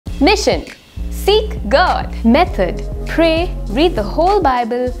Mission: seek God. Method: pray, read the whole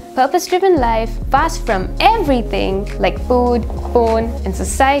Bible, purpose-driven life, fast from everything like food, phone, and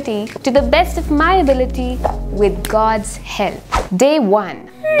society to the best of my ability with God's help. Day 1.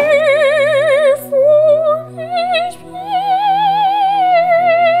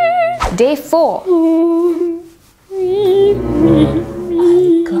 Day 4.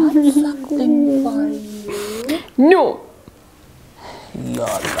 I got something for you. No.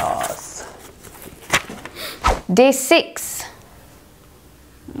 You're lost. Day 6.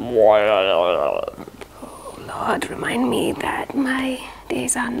 Oh Lord, remind me that my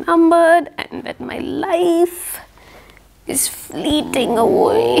days are numbered and that my life is fleeting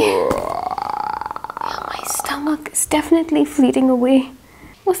away. My stomach is definitely fleeting away.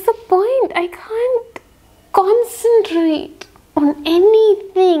 What's the point? I can't concentrate on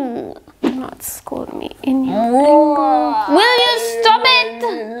anything. Do not scold me in your anger. Will you stop it?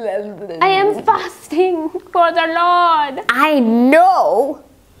 I am fasting for the Lord. I know.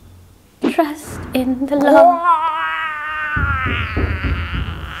 Trust in the Lord.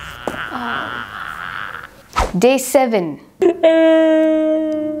 Day 7.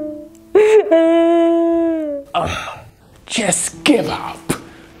 Just give up.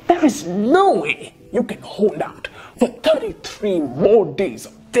 There is no way you can hold out for 33 more days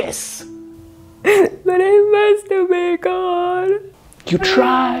of this. But I must obey God. You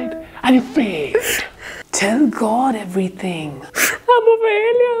tried and you failed. Tell God everything. I'm a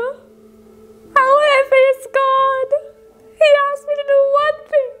failure. How will I face God? He asked me to do one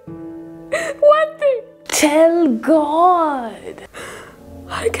thing. One thing. Tell God.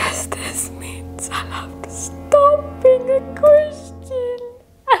 I guess this means I'll have to stop being a Christian.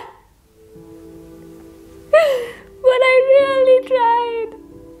 But I really tried.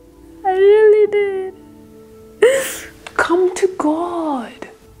 I really did. Come to God.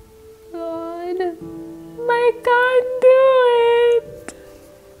 Lord, I can't do it.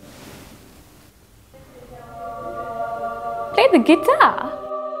 Play the guitar.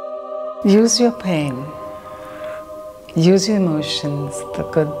 Use your pain. Use your emotions, the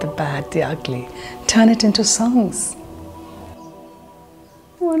good, the bad, the ugly. Turn it into songs.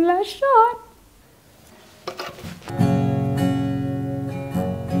 One last shot.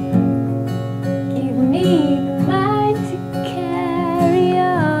 Give me the mind to carry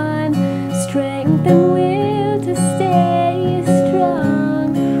on, strength and will to stay strong.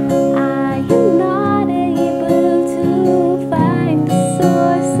 I am not able to find the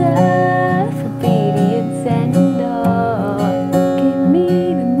source of obedience and all. Give me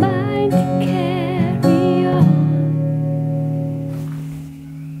the mind to carry on.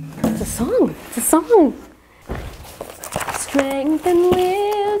 It's a song. It's a song. Strength and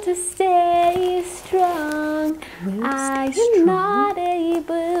will to stay strong. I am not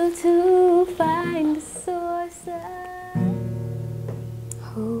able to find the source of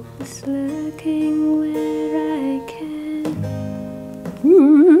hope is lurking where I can.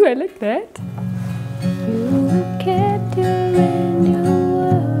 Ooh, I like that. You have kept your end, your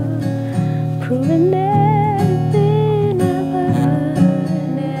word, proven everything I've heard.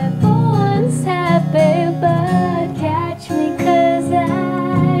 Never once have failed, but catch me 'cause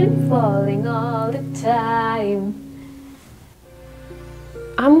I'm falling all the time.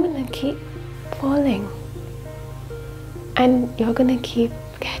 I'm gonna keep falling, and you're gonna keep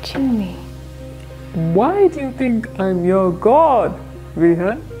catching me. Why do you think I'm your God,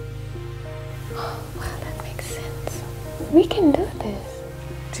 Vihan? Well, that makes sense. We can do this.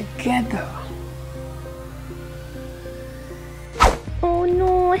 Together. Oh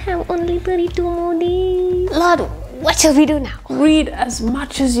no, I have only 32 more days. Lord, what shall we do now? Read as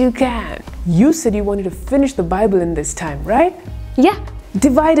much as you can. You said you wanted to finish the Bible in this time, right? Yeah.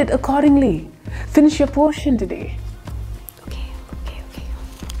 Divide it accordingly. Finish your portion today. Okay.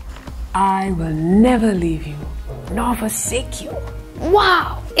 I will never leave you, nor forsake you.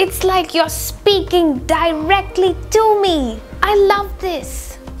 Wow, it's like you're speaking directly to me. I love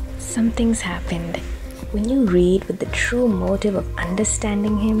this. Something's happened. When you read with the true motive of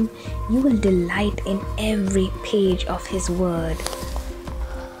understanding Him, you will delight in every page of His Word.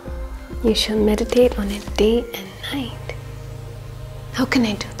 You shall meditate on it day and night. How can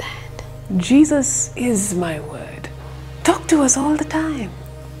I do that? Jesus is my word. Talk to us all the time.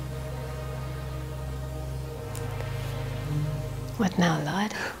 What now,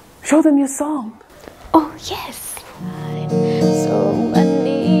 Lord? Show them your song. Oh, yes. So I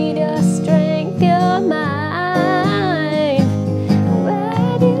need your strength, your mind.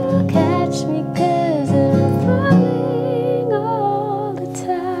 Where do you catch me? 'Cause I'm falling all the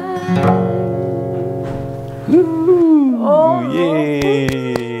time.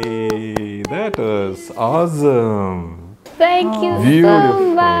 Yay! Jesus. Awesome. Thank you so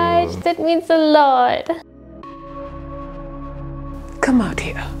Beautiful. much. That means a lot. Come out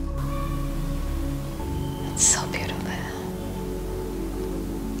here. It's so beautiful.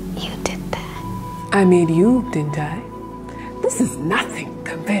 You did that. I made you, didn't I? This is nothing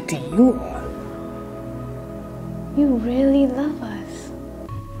compared to you. You really love us.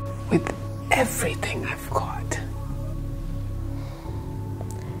 With everything I've got.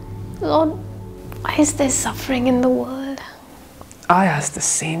 Lord, why is there suffering in the world? I asked the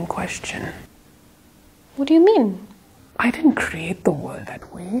same question. What do you mean? I didn't create the world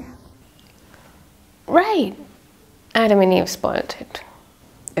that way. Right. Adam and Eve spoiled it.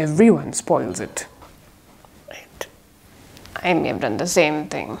 Everyone spoils it. Right. I may have done the same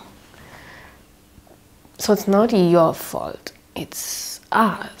thing. So it's not your fault. It's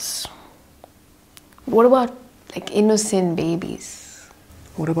ours. What about like innocent babies?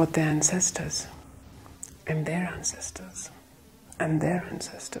 What about their ancestors? And their ancestors? And their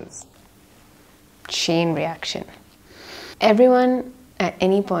ancestors? Chain reaction. Everyone at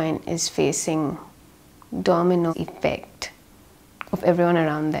any point is facing domino effect of everyone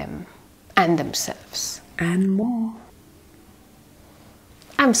around them and themselves. And more.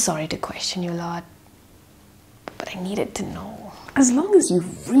 I'm sorry to question you, Lord, but I needed to know. As long as you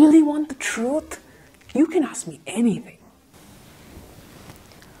really want the truth, you can ask me anything.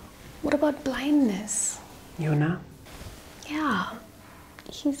 What about blindness? Yuna, Yeah,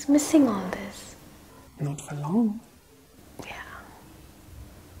 he's missing all this. not for long. Yeah.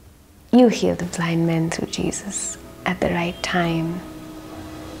 You heal the blind men through Jesus at the right time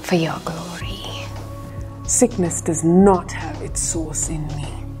for your glory. Sickness does not have its source in me.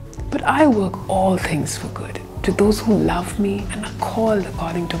 But I work all things for good to those who love me and are called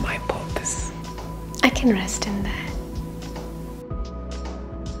according to my purpose. I can rest in that.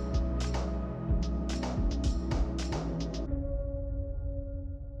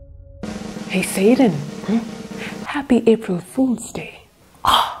 Hey, Satan. Happy April Fool's Day.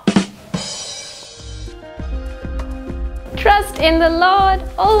 Trust in the Lord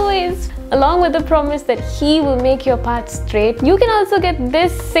always, along with the promise that He will make your path straight. You can also get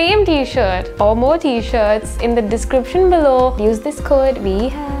this same t-shirt or more t-shirts in the description below. Use this code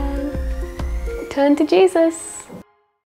VHAN. Turn to Jesus.